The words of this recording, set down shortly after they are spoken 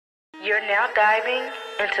You're now diving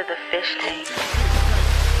into the fish tank.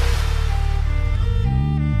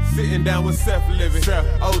 Sitting down with Seth Living,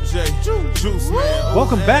 OJ, Juice Man.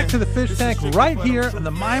 Welcome back to the Fish Tank right here on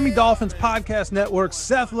the Miami Dolphins Podcast Network.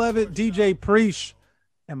 Seth Levitt, DJ Preach,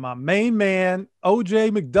 and my main man,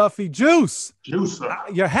 OJ McDuffie. Juice.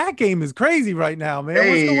 Your hat game is crazy right now, man.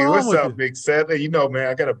 Hey, what's up, you? Big Seth? You know, man,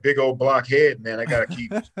 I got a big old block head, man. I got to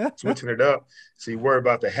keep switching it up. So you worry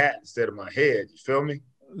about the hat instead of my head. You feel me?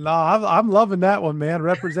 No, I'm loving that one, man.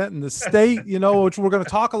 Representing the state, which we're going to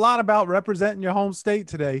talk a lot about, representing your home state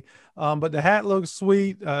today. But the hat looks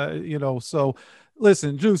sweet, So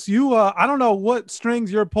listen, Juice, I don't know what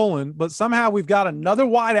strings you're pulling, but somehow we've got another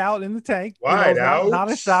wide out in the tank. Not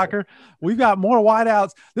a shocker. We've got more wide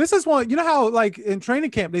outs. This is one, you know how like in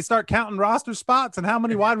training camp, they start counting roster spots and how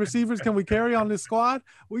many wide receivers can we carry on this squad?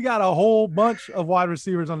 We got a whole bunch of wide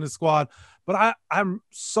receivers on this squad, but I'm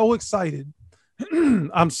so excited.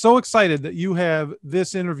 I'm so excited that you have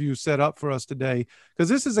this interview set up for us today, because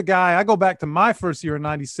this is a guy, I go back to my first year in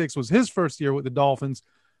 96, was his first year with the Dolphins,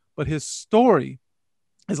 but his story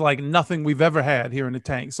is like nothing we've ever had here in the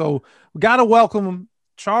tank. So we got to welcome him,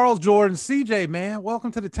 Charles Jordan. CJ, man,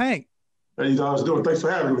 welcome to the tank. How you guys doing? Thanks for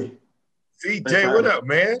having me. CJ, what up,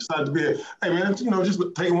 man? Excited to be here. Hey, man, just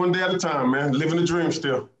taking one day at a time, man. Living the dream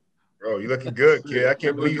still. Bro, you looking good, kid. I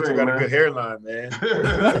can't believe you still got a good hairline, man.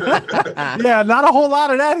 Yeah, not a whole lot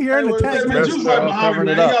of that here in the tank. Man, Juice right behind me,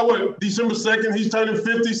 man. He got what? December 2nd, he's turning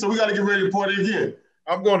 50, so we got to get ready to party again.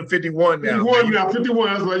 I'm going to 51 now. 51 now, 51.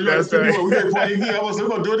 I was like, That's 51. right. We got to party again. We're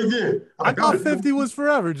going to do it again. I thought 50 was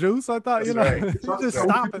forever, Juice. I thought, right. just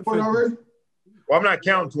stop at 50. Already? Well, I'm not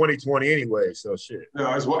counting 2020 anyway, so shit.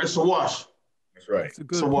 No, it's a wash. That's right.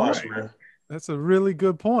 It's a wash, man. That's a really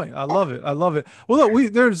good point. I love it. Well,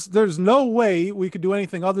 look, there's no way we could do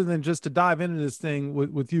anything other than just to dive into this thing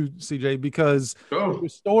with you, CJ, because your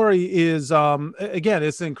story is, again,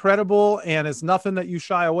 it's incredible and it's nothing that you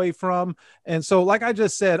shy away from. And so, like I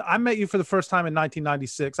just said, I met you for the first time in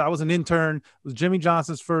 1996. I was an intern. It was Jimmy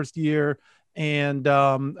Johnson's first year. And,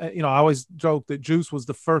 I always joke that Juice was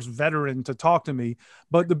the first veteran to talk to me.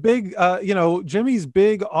 But the big, Jimmy's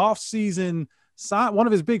big off-season one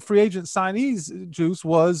of his big free agent signees, Juice,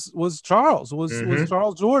 was Charles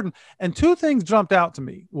Jordan. And two things jumped out to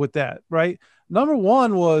me with that, right? Number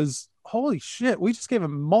one was, holy shit, we just gave a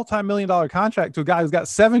multi-million-dollar contract to a guy who's got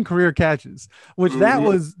 7 career catches, which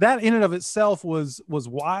that in and of itself was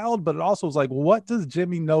wild, but it also was like, what does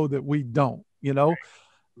Jimmy know that we don't,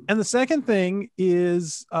 And the second thing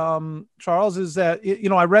is, Charles, is that,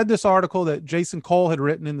 I read this article that Jason Cole had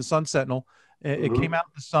written in the Sun Sentinel. It came out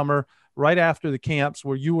in the summer, right after the camps,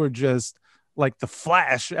 where you were just like the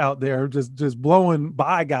Flash out there, just blowing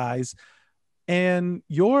by guys. And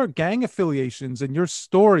your gang affiliations and your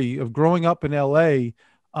story of growing up in LA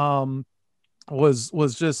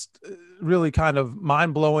was just really kind of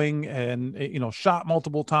mind-blowing, and shot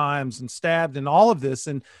multiple times and stabbed and all of this.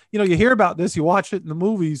 And you hear about this, you watch it in the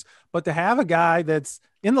movies, but to have a guy that's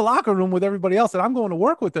in the locker room with everybody else that I'm going to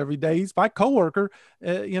work with every day, he's my coworker,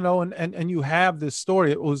 and you have this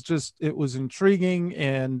story. It was intriguing,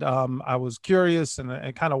 and I was curious, and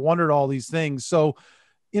I kind of wondered all these things. So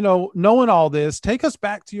knowing all this, take us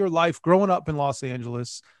back to your life growing up in Los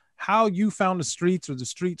Angeles, how you found the streets or the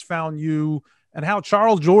streets found you, and how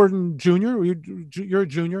Charles Jordan Jr., you're a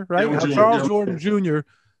junior, right? Yeah, how Charles Jordan Jr.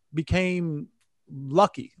 became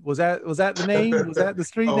Lucky. Was that the name? Was that the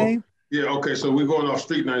street name? Yeah, okay, so we're going off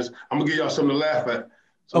street names. I'm going to give y'all something to laugh at.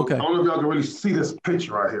 So okay. I don't know if y'all can really see this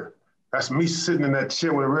picture right here. That's me sitting in that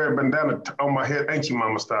chair with a red bandana on my head, Ain't You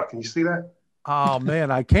Mama style. Can you see that? Oh,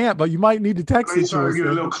 man, I can't, but you might need to text it to us. I'm trying to get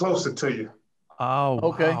a little closer to you. Oh,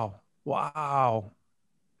 okay. Wow.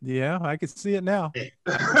 Yeah, I can see it now.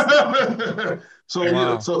 So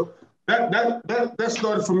that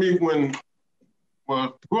started for me when,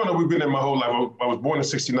 growing up, we've been there my whole life. I was born in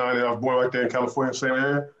 '69, and I was born right there in California, same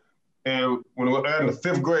area. And when I was in the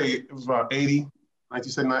 5th grade, it was about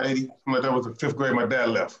 1979, 80, something like that. Was the 5th grade, my dad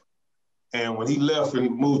left. And when he left and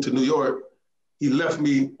moved to New York, he left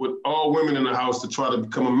me with all women in the house to try to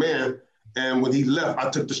become a man. And when he left, I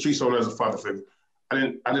took the streets on as a father figure. I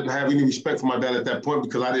didn't have any respect for my dad at that point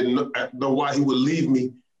because I didn't know why he would leave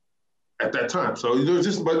me at that time. So it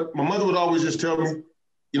was but my mother would always just tell me,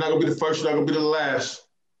 you're not gonna be the first, you're not gonna be the last.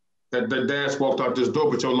 That dad's walked out this door,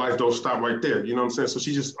 but your life don't stop right there. You know what I'm saying? So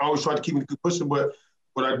she just always tried to keep me pushing. But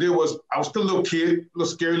what I did was, I was still a little kid, little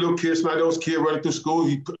scary little kid, snot-nosed kid running through school.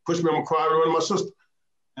 He pushed me, I'm gonna cry, running my sister.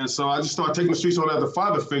 And so I just started taking the streets on as a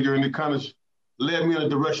father figure, and it kind of led me in a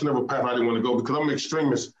direction of a path I didn't want to go because I'm an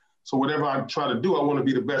extremist. So whatever I try to do, I want to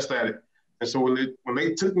be the best at it. And so when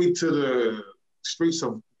they took me to streets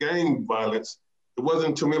of gang violence, it wasn't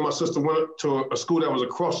until me and my sister went to a school that was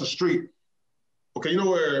across the street. Okay, you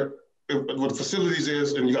know where the facilities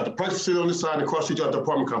is, and you got the private facility on this side, and across the street you got the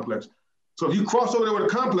apartment complex. So if you cross over there where the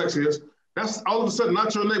complex is, that's all of a sudden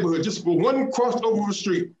not your neighborhood. Just one crossed over the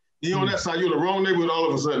street, you're on that side, you're in the wrong neighborhood all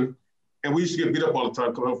of a sudden. And we used to get beat up all the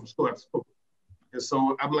time coming home from school after school. And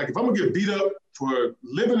so I'm like, if I'm gonna get beat up for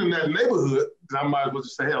living in that neighborhood, then I might as well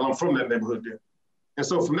just say, hell, I'm from that neighborhood then. And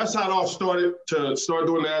so that's how it all started, to start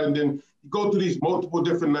doing that. And then you go through these multiple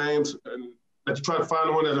different names and that you try to find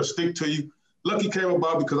the one that'll stick to you. Lucky came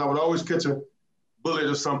about because I would always catch a bullet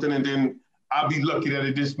or something, and then I'd be lucky that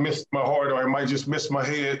it just missed my heart, or it might just miss my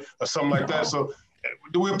head or something like that. So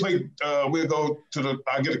we'll play, we'll go to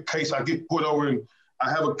I get a case, I get put over, and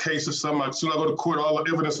I have a case or something. As soon as I go to court, all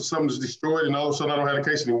the evidence of something is destroyed, and all of a sudden I don't have a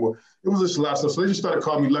case anymore. It was just a lot of stuff. So they just started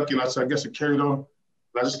calling me Lucky, and I guess it carried on.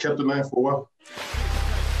 And I just kept the name for a while.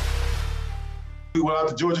 We went out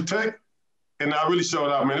to Georgia Tech, and I really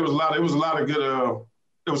showed out, man. It was a lot of good,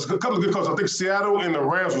 there was a couple of good coaches. I think Seattle and the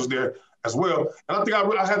Rams was there as well. And I think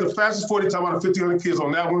I had the fastest 40 time out of 1,500 kids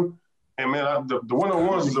on that one. And man, the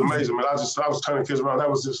one-on-ones was amazing, man. I was turning kids around. That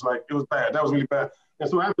was just like, it was bad. That was really bad. And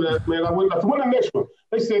so after that, man, I went to win the next one.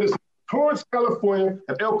 They said it's Torrance, California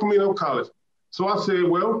at El Camino College. So I said,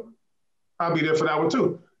 well, I'll be there for that one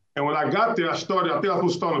too. And when I got there, I think I was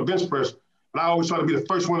supposed to start on the bench press. And I always try to be the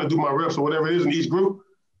first one to do my reps or whatever it is in each group.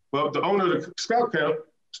 Well, the owner of the scout camp,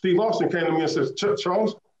 Steve Austin, came to me and said,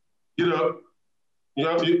 Charles, get up. You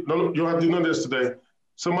don't have to do none of this today.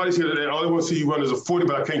 Somebody's here today. All they want to see you run is a 40,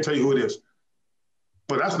 but I can't tell you who it is.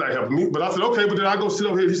 But that's not helping me. But I said, okay, but then I go sit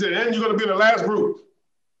over here. He said, and you're going to be in the last group.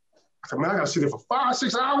 I said, man, I got to sit there for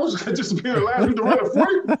 5-6 hours just to be in the last group to run a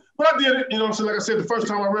 40. But I did it. You know what I'm saying? Like I said, the first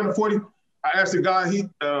time I ran a 40, I asked the guy,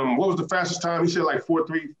 what was the fastest time? He said like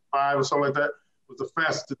 4:35 or something like that. Was the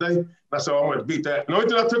fastest today. And I said, I'm going to beat that. And the only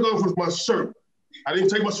thing I took off was my shirt. I didn't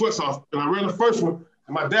take my sweats off. And I ran the first one,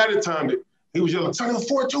 and my dad had timed it. He was yelling,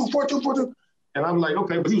 4.2, 4.2, 4.2. And I'm like,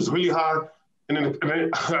 okay, but he was really high. And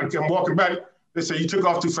then I'm walking back. They said, you took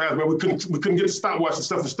off too fast, man. We couldn't get the stopwatch and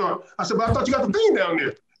stuff to start. I said, but I thought you got the thing down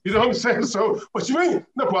there. You know what I'm saying? So what you mean?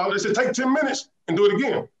 No problem. They said, take 10 minutes and do it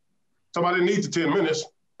again. So I didn't need the 10 minutes.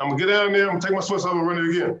 I'm going to get down there. I'm going to take my sweats off and run it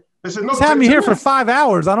again. They said, no. Just have me here for 5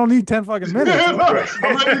 hours. I don't need 10 fucking minutes. I'm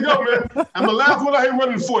ready to go, man. I'm the last one out here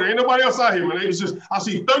running 40. Ain't nobody else out here, man. It's just, I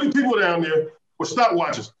see 30 people down there with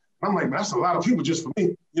stopwatches. I'm like, man, that's a lot of people just for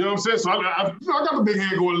me. You know what I'm saying? So I got the big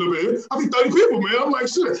head going a little bit. I see 30 people, man. I'm like,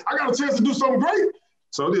 shit, I got a chance to do something great.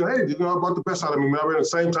 So then, hey, you know, I brought the best out of me, man. I ran the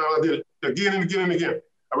same time. I did it again and again and again.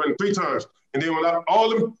 I ran it 3 times. And then when all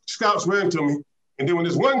them scouts ran to me, and then when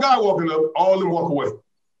there's one guy walking up, all of them walk away.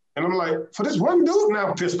 And I'm like, for this one dude, now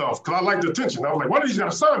I'm pissed off because I like the attention. I was like, one of these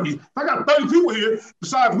got to sign me. If I got 30 people here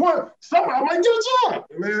besides one, somebody might get a job.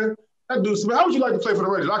 Man, that dude said, how would you like to play for the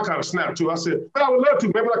Raiders? I kind of snapped too. I said, man, I would love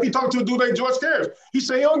to, man. But I keep talking to a dude named George Cares. He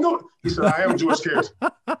said, he don't do it. He said, I am George Cares.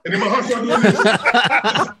 And then my heart started doing this.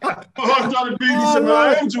 My heart started beating. He said, man,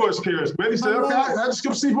 I am George Cares, man. He said, okay, I just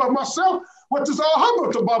come see about myself. What this all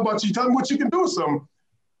humble about you? Tell me what you can do or something.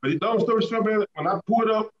 But long story short, man, when I pulled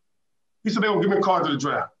up, he said, they don't give me a card to the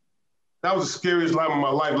draft. That was the scariest line of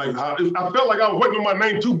my life. Like, I felt like I was waiting on my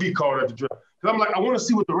name to be called at the draft. Because I'm like, I want to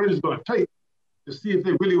see what the Raiders are going to take to see if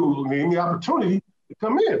they really will give me opportunity to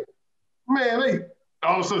come in. Man,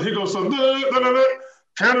 all of a sudden, here goes some,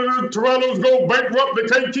 Canada, Toronto's go bankrupt. They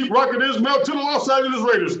can't keep Rocket Ismail to the Los Angeles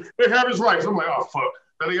Raiders. They have his rights. I'm like, oh, fuck.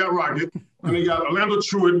 Then they got Rocket. And they got Orlando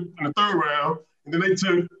Truitt in the 3rd round. And then they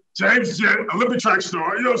took James Jett, Olympic track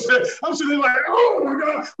star. You know what I'm saying? I'm sitting there like, oh, my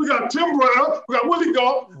God. We got Tim Brown. We got Willie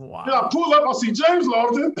Gault. Wow. Then I pull up. I see James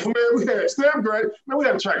Lofton. Man, we had Stan Gray. Man, we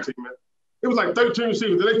had a track team, man. It was like 13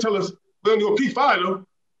 receivers. Then they tell us we're going to go P5, though.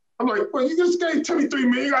 I'm like, well, you just gave Timmy $3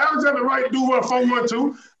 million. You got Alexander Wright, do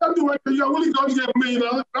 4-1-2. That dude right there, yo, Willie Gault, you got $1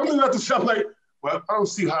 million. I'm looking at the shop like, well, I don't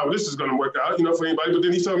see how this is going to work out, you know, for anybody. But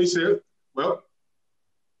then he told me, he said, well,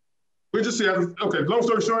 we just see. Okay, long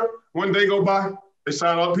story short, one day go by, they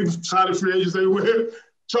sign all people, sign the free agents everywhere.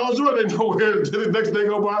 Charles Wood ain't nowhere. The next day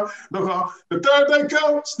go by, no call. The 3rd day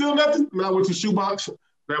come, still nothing. And I went to the shoebox,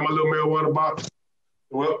 grabbed my little marijuana box.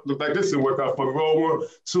 Well, looked like this didn't work out for me. Roll one. As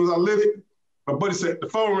soon as I lit it, my buddy said, the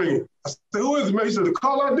phone ringing. I said, who is it, man? He said, the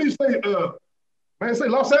call ID say, man, say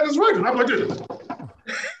Los Angeles Raiders. I'm like, this.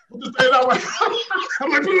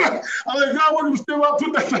 I'm like, God, what still I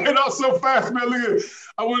put that thing out so fast, man. Look at it.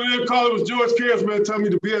 I went in there, called it was George Cares, man, telling me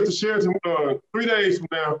to be at the Sheraton 3 days from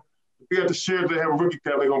now. To be at the Sheraton, they have a rookie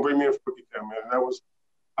camp. They're gonna bring me in for rookie camp, man. And that was,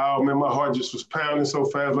 oh man, my heart just was pounding so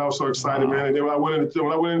fast. I was so excited, man. And then when I went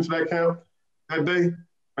into that camp that day,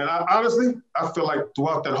 man, I honestly felt like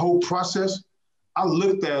throughout that whole process, I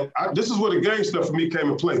looked at, this is where the gang stuff for me came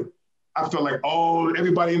into play. I felt like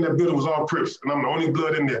everybody in that building was all Crips, and I'm the only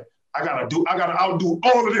blood in there. I gotta outdo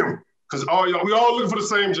all of them, because we all looking for the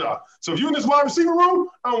same job. So if you're in this wide receiver room,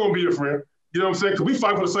 I don't want to be your friend. You know what I'm saying? Because we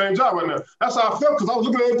fight for the same job right now. That's how I felt, because I was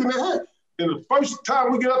looking at everything they had. And the first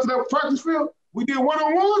time we get out to that practice field, we did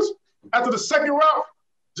one-on-ones. After the second route,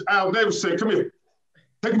 Al Davis said, "Come here,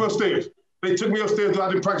 take me upstairs." They took me upstairs, and I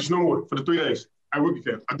didn't practice no more for the 3 days at rookie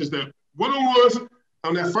camp. I just did one-on-ones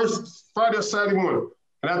on that first Friday or Saturday morning.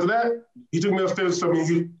 And after that, he took me upstairs and said,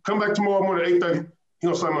 "You come back tomorrow morning at 8:30. He's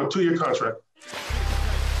going to sign me on a 2-year contract."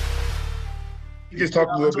 You just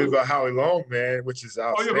talked a little bit about Howie Long, man, which is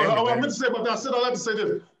outstanding. I meant to say about that. I said I'd like to say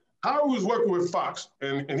this. Howie was working with Fox,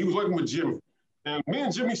 and he was working with Jimmy. And me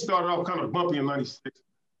and Jimmy started off kind of bumpy in '96.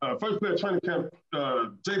 First day of training camp,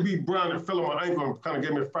 J.B. Brown that fell on my ankle and kind of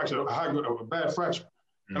gave me a fracture, a bad fracture.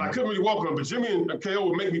 And I couldn't really walk on it, but Jimmy and KO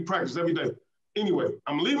would make me practice every day. Anyway,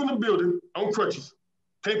 I'm leaving the building on crutches.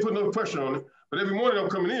 Can't put no pressure on it. But every morning I'm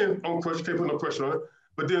coming in on crutches, can't put no pressure on it.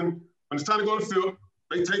 But then when it's time to go on the field,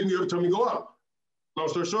 they take me every time we go out. Long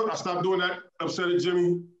story short, I stopped doing that, upset at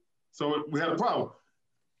Jimmy, so we had a problem.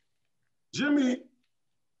 Jimmy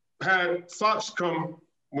had Fox come,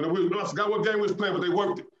 I forgot what game we was playing, but they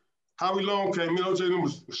worked it. Howie Long came, Jalen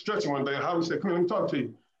was stretching one day, and Howie said, "Come here, let me talk to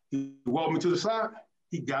you." He walked me to the side.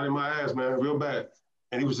 He got in my ass, man, real bad.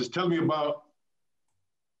 And he was just telling me about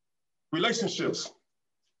relationships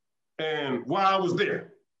and why I was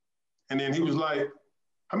there. And then he was like,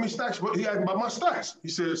 "How many stacks?" He asked me about my stacks. He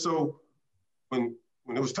said, "So when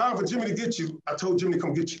it was time for Jimmy to get you, I told Jimmy to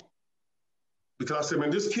come get you." Because I said, "Man,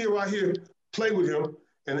 this kid right here, play with him."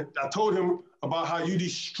 And I told him about how you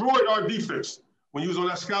destroyed our defense when you was on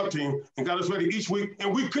that scout team and got us ready each week,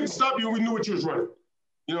 and we couldn't stop you, and we knew what you was running.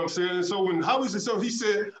 You know what I'm saying? And so when Howie said so, he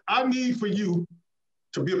said, "I need for you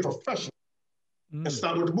to be a professional and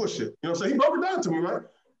stop with the bullshit." You know what I'm saying? He broke it down to me, right?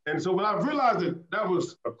 And so when I realized that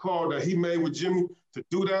was a call that he made with Jimmy to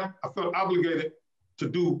do that, I felt obligated to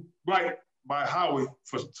do right by Howie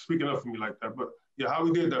for speaking up for me like that. But yeah,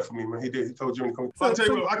 Howie did that for me, man. He did. He told Jimmy to come. I'll tell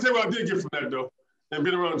you what I did get from that, though. And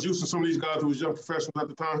being around Juice and some of these guys who was young professionals at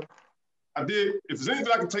the time, I did, if there's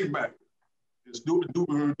anything I can take back, it's do a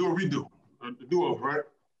redo, a do-over, right?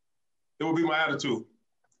 It would be my attitude.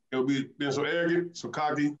 It would be being so arrogant, so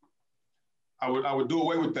cocky. I would do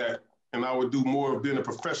away with that, and I would do more of being a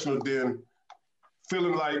professional than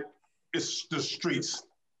feeling like it's the streets,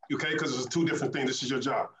 okay? Because it's two different things. This is your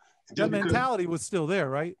job. That mentality was still there,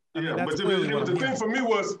 right? Yeah, but the thing for me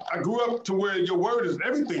was I grew up to where your word is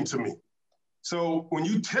everything to me. So when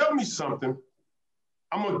you tell me something,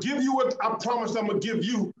 I'm going to give you what I promised I'm going to give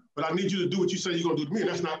you, but I need you to do what you say you're going to do to me.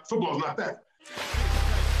 That's not, football's not that.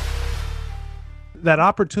 That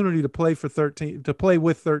opportunity to play for 13, to play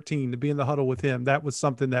with 13, to be in the huddle with him, that was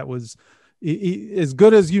something that was, as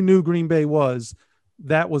good as you knew Green Bay was,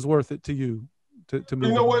 that was worth it to you to move.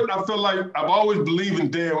 You know what? I feel like I've always believed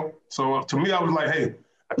in Dan. So to me, I was like, hey,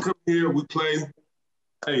 I come here, we play.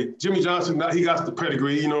 Hey, Jimmy Johnson, he got the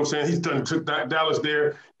pedigree, you know what I'm saying? He's took Dallas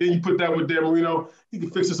there. Then you put that with Dan Marino, he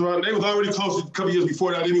can fix this around. They was already close a couple years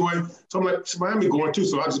before that anyway. So I'm like, Miami going too.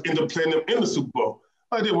 So I just ended up playing them in the Super Bowl.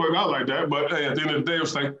 It didn't work out like that, but hey, at the end of the day, it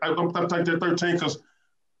was like, I'm taking that 13 because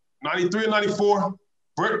 93 and 94,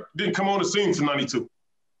 Brett didn't come on the scene till 92.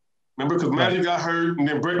 Remember, because Magic got hurt, and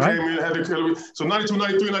then Brett came in and had the – so 92,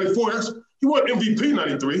 93, 94, he won MVP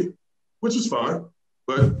 93, which was fine.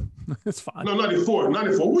 But it's fine. No, 94,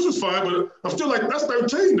 which was fine, but I'm still like, that's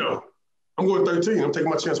 13, though. I'm going 13. I'm taking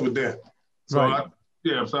my chance with Dan. So, right.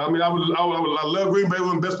 I love Green Bay,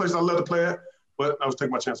 one of the best places I love to play at, but I was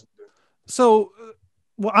taking my chance with Dan. So,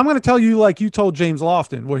 well, I'm going to tell you like you told James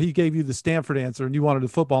Lofton, where he gave you the Stanford answer and you wanted the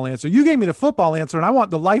football answer. You gave me the football answer, and I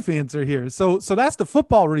want the life answer here. So that's the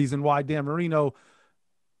football reason why Dan Marino.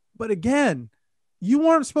 But again, you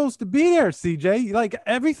weren't supposed to be there, CJ. Like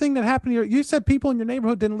everything that happened here, you said people in your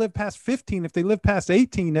neighborhood didn't live past 15. If they lived past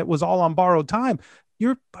 18, it was all on borrowed time.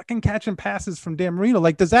 You're fucking catching passes from Dan Marino.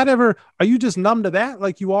 Like, does that ever, are you just numb to that?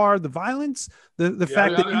 Like you are the violence, the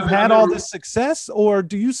fact that you've had all this success, or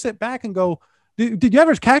do you sit back and go, did you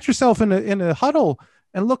ever catch yourself in a huddle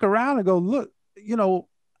and look around and go, look, you know,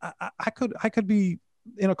 I could be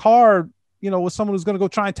in a car, you know, with someone who's going to go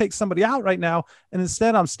try and take somebody out right now, and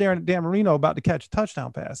instead I'm staring at Dan Marino about to catch a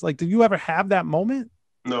touchdown pass. Like, did you ever have that moment?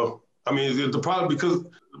 No. I mean, the problem, because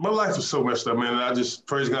my life is so messed up, man. And I just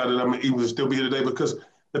praise God that I'm even still be here today, because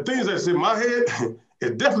the things that's in my head,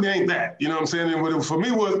 it definitely ain't that. You know what I'm saying? And what it, for me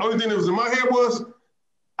was, the only thing that was in my head was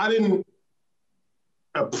I didn't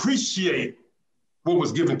appreciate what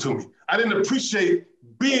was given to me. I didn't appreciate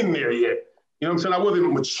being there yet. You know what I'm saying? I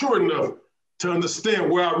wasn't mature enough to understand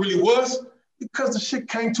where I really was because the shit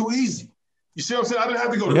came too easy. You see what I'm saying? I didn't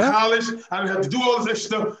have to go to college. I didn't have to do all this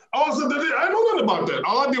extra stuff. All of a sudden, I know nothing about that.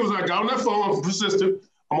 All I did was I got on that phone. I'm persistent.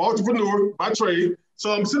 I'm an entrepreneur by trade.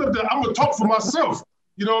 So I'm sitting up there. I'm going to talk for myself.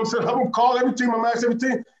 You know what I'm saying? I'm going to call every team. I'm going to ask every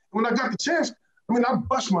team. And when I got the chance, I mean, I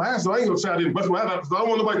bust my ass. So I ain't going to say I didn't bust my ass. I don't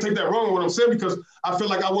want nobody to take that wrong on what I'm saying because I feel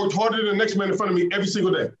like I worked harder than the next man in front of me every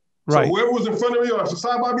single day. Right. So whoever was in front of me or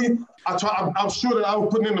side by me, I'm sure that I was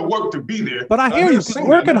putting in the work to be there. But I hear you.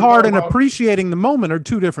 Working hard and appreciating the moment are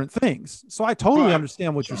two different things. So I totally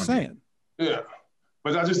understand what you're saying. Yeah.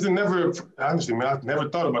 But I just honestly, man, I never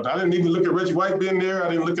thought about that. I didn't even look at Reggie White being there. I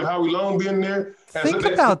didn't look at Howie Long being there. Think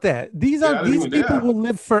about that. These people will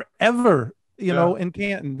live forever, you know, in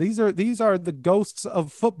Canton. These are the ghosts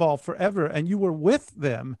of football forever. And you were with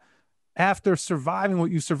them after surviving what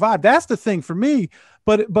you survived. That's the thing for me.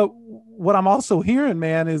 But what I'm also hearing,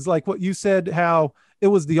 man, is like what you said, how it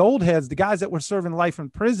was the old heads, the guys that were serving life in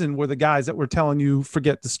prison were the guys that were telling you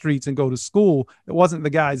forget the streets and go to school. It wasn't the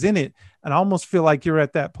guys in it. And I almost feel like you're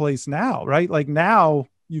at that place now, right? Like now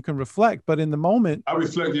you can reflect, but in the moment. I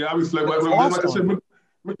reflect. Like I said,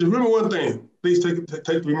 remember one thing. Please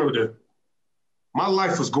remember that. My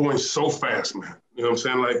life was going so fast, man. You know what I'm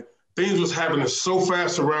saying? Like things was happening so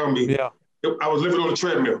fast around me. Yeah. I was living on a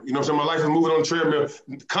treadmill. You know what I'm saying? My life was moving on a treadmill,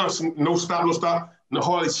 constant, no stop. No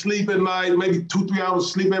hardly sleep at night, maybe 2-3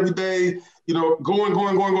 hours sleep every day, you know, going.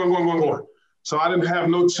 So I didn't have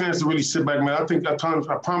no chance to really sit back, man. I think at times,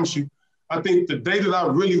 I promise you, I think one day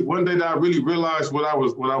that I really realized what I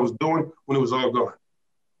was doing when it was all gone.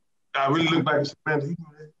 I really look back and said, man, that's you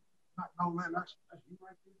right there.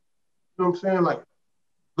 You know what I'm saying? Like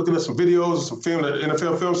looking at some videos, some film, that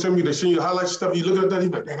NFL film, they send you highlights stuff, you look at that, you're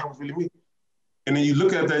like, damn, that was really me. And then you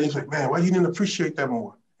look at that and you're like, man, why you didn't appreciate that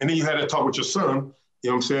more? And then you had that talk with your son, you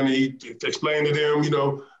know what I'm saying? And you explain to them, you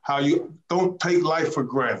know, how you don't take life for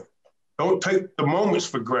granted. Don't take the moments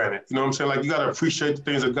for granted. You know what I'm saying? Like you got to appreciate the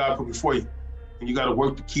things that God put before you. And you got to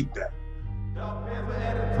work to keep that.